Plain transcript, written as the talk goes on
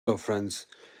Hello friends,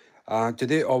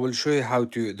 today I will show you how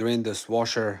to drain this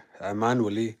washer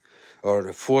manually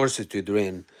or force it to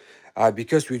drain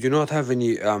because we do not have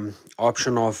any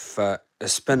option of a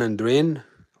spin and drain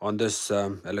on this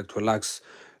Electrolux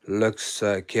Lux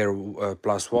Care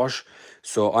Plus wash.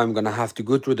 So I'm gonna have to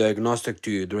go through the diagnostic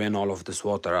to drain all of this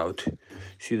water out.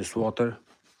 See this water?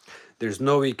 There's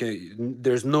no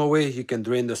way you can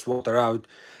drain this water out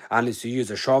unless you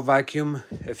use a shop vacuum.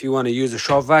 If you want to use a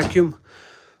shop vacuum,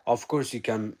 of course you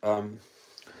can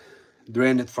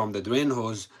drain it from the drain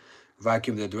hose,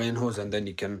 vacuum the drain hose, and then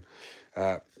you can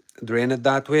uh, drain it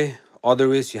that way.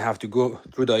 Otherwise, you have to go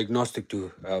through diagnostic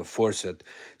to force it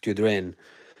to drain.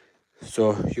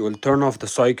 So you will turn off the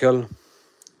cycle,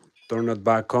 turn it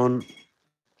back on,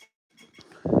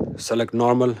 select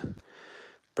normal,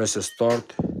 press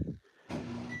start.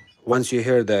 Once you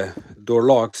hear the door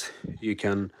locks, you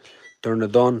can turn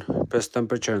it on, press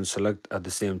temperature, and select at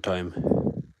the same time.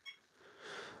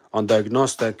 On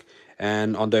diagnostic,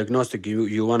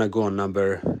 you want to go on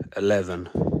number 11.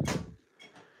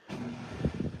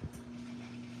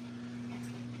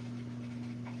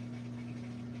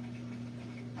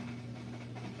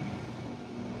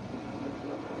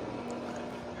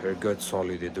 Her gut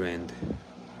solidly drained.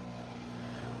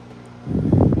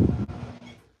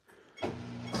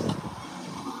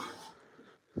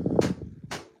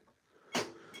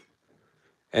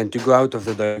 And to go out of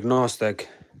the diagnostic,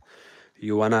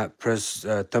 you wanna press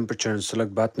temperature and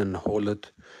select button and hold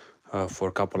it for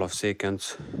a couple of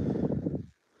seconds.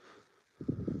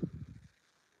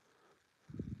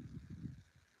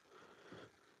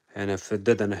 And if it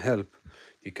didn't help,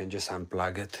 you can just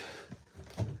unplug it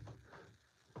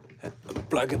and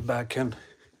plug it back in.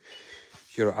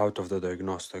 You're out of the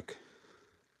diagnostic.